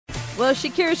Well,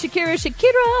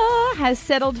 Shakira has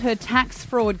settled her tax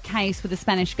fraud case with the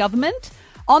Spanish government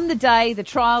on the day the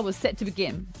trial was set to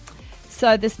begin.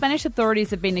 So the Spanish authorities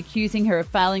have been accusing her of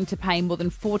failing to pay more than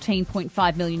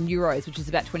 14.5 million euros, which is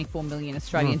about 24 million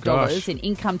Australian dollars, in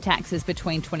income taxes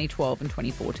between 2012 and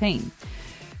 2014.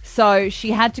 So she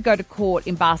had to go to court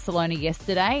in Barcelona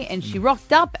yesterday, and she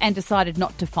rocked up and decided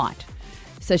not to fight.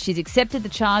 So she's accepted the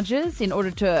charges in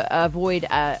order to avoid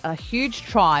a huge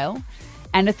trial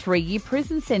and a 3-year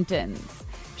prison sentence.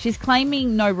 She's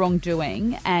claiming no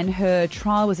wrongdoing, and her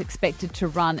trial was expected to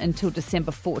run until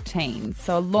December 14.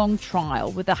 So a long trial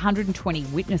with 120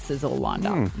 witnesses all lined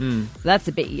up. So that's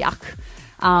a bit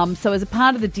yuck. So as a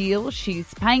part of the deal,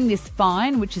 she's paying this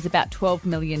fine, which is about $12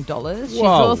 million. She's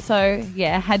also,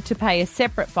 had to pay a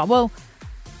separate fine. Well,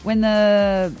 when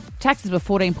the taxes were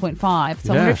 14.5,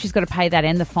 so I wonder if she's got to pay that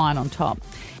and the fine on top.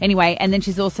 Anyway, and then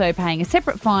she's also paying a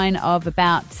separate fine of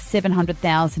about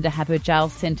 $700,000 to have her jail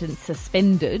sentence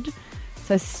suspended.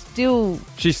 So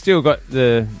she's still got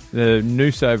the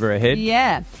noose over her head.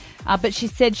 Yeah. But she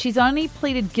said she's only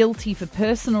pleaded guilty for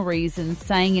personal reasons,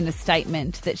 saying in a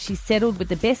statement that she settled with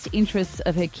the best interests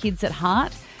of her kids at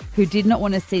heart, who did not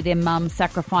want to see their mum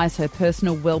sacrifice her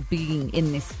personal well-being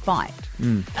in this fight.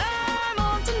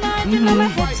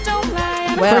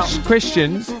 Well,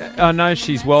 Christian, I know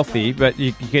she's wealthy, but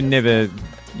you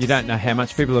don't know how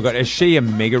much people have got. Is she a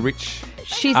mega rich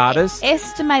artist? She's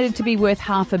estimated to be worth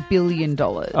 $500 million.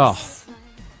 Oh,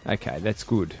 okay, that's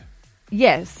good.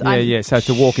 Yes. So it's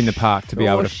a walk in the park to be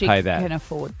able to pay that. She can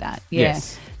afford that, yeah.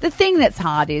 Yes. The thing that's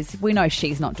hard is we know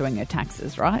she's not doing her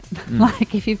taxes, right?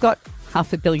 Like if you've got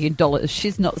 $500 million,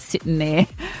 she's not sitting there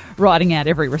writing out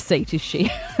every receipt, is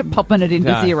she? Popping it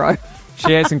into zero.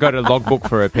 She hasn't got a logbook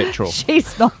for her petrol.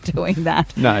 She's not doing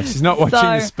that. No, she's not watching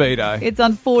the Speedo. It's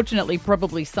unfortunately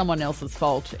probably someone else's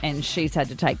fault, and she's had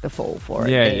to take the fall for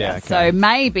it. Yeah. Okay. So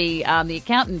maybe the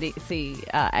accountancy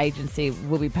agency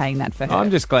will be paying that for her. I'm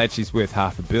just glad she's worth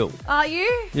 $500 million. Are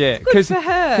you? Yeah. Good for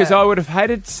her. Because I would have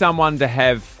hated someone to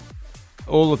have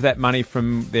all of that money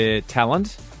from their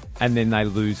talent, and then they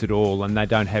lose it all and they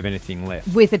don't have anything left.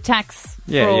 With a tax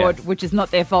fraud, which is not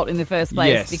their fault in the first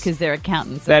place because they're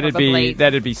accountants. That'd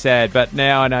be sad. But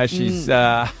now I know she's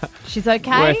she's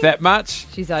okay. Worth that much.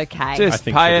 She's okay. Just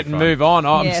pay it and move on.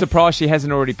 I'm surprised she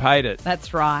hasn't already paid it.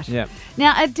 That's right. Yeah.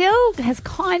 Now Adele has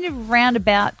kind of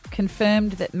roundabout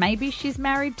confirmed that maybe she's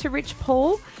married to Rich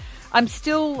Paul. I'm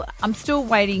still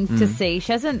waiting to see.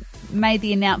 She hasn't made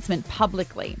the announcement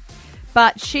publicly,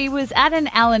 but she was at an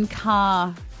Alan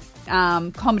Carr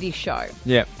comedy show.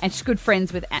 Yeah. And she's good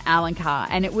friends with Alan Carr.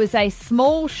 And it was a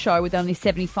small show with only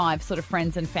 75 sort of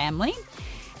friends and family.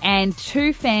 And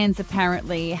 2 fans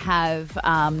apparently have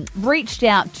reached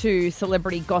out to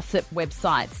celebrity gossip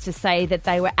websites to say that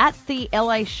they were at the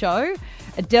LA show.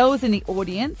 Adele was in the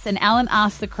audience, and Alan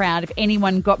asked the crowd if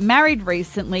anyone got married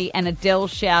recently, and Adele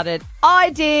shouted, "I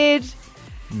did."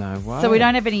 No way. So we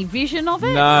don't have any vision of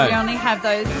it. No. We only have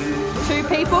those 2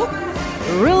 people.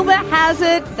 Rumour has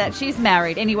it that she's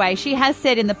married. Anyway, she has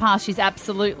said in the past she's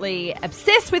absolutely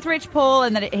obsessed with Rich Paul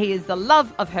and that he is the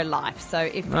love of her life. So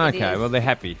if well, they're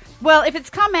happy. Well, if it's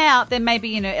come out, then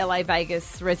maybe in her LA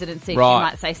Vegas residency, she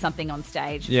might say something on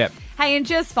stage. Yep. Hey, and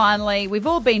just finally, we've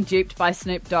all been duped by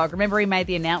Snoop Dogg. Remember he made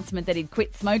the announcement that he'd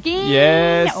quit smoking?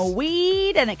 Yes. Or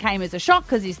weed, and it came as a shock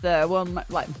because he's the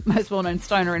most well-known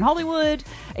stoner in Hollywood.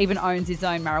 Even owns his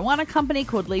own marijuana company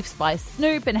called Leafs by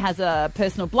Snoop and has a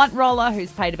personal blunt roller who's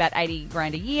paid about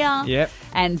 $80,000 a year. Yep.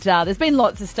 And there's been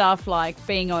lots of stuff like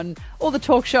being on all the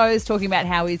talk shows talking about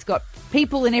how he's got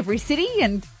people in every city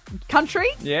and country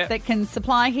that can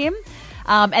supply him.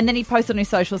 And then he posted on his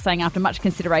socials saying, after much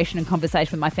consideration and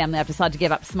conversation with my family, I've decided to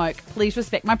give up smoke. Please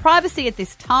respect my privacy at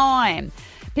this time.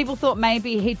 People thought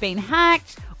maybe he'd been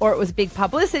hacked or it was a big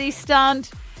publicity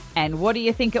stunt. And what do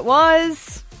you think it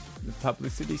was? The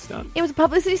publicity stunt? It was a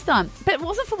publicity stunt, but it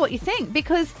wasn't for what you think,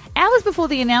 because hours before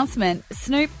the announcement,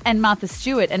 Snoop and Martha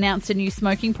Stewart announced a new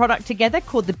smoking product together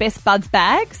called the Best Buds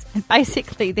bags. And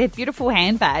basically, they're beautiful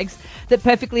handbags that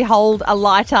perfectly hold a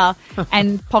lighter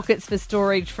and pockets for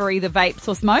storage for either vapes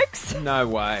or smokes. No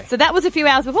way. So that was a few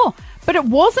hours before. But it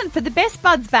wasn't for the Best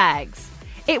Buds bags.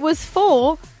 It was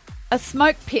for a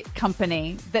smoke pit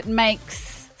company that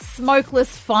makes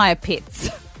smokeless fire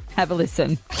pits. Have a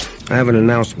listen. I have an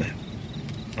announcement.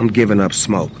 I'm giving up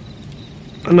smoke.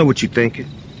 I know what you're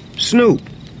thinking. Snoop,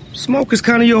 smoke is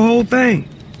kind of your whole thing.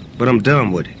 But I'm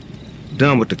done with it.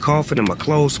 Done with the coughing and my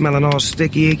clothes smelling all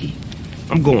sticky icky.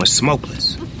 I'm going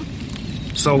smokeless.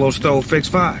 Solo stove fix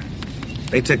fire.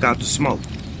 They take out the smoke.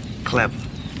 Clever.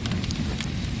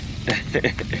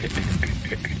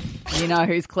 You know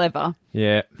who's clever?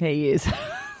 Yeah. He is.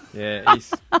 Yeah,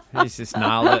 he's just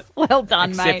nailed it. Well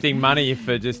done, mate. Accepting money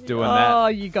for just doing that. Oh,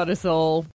 you got us all.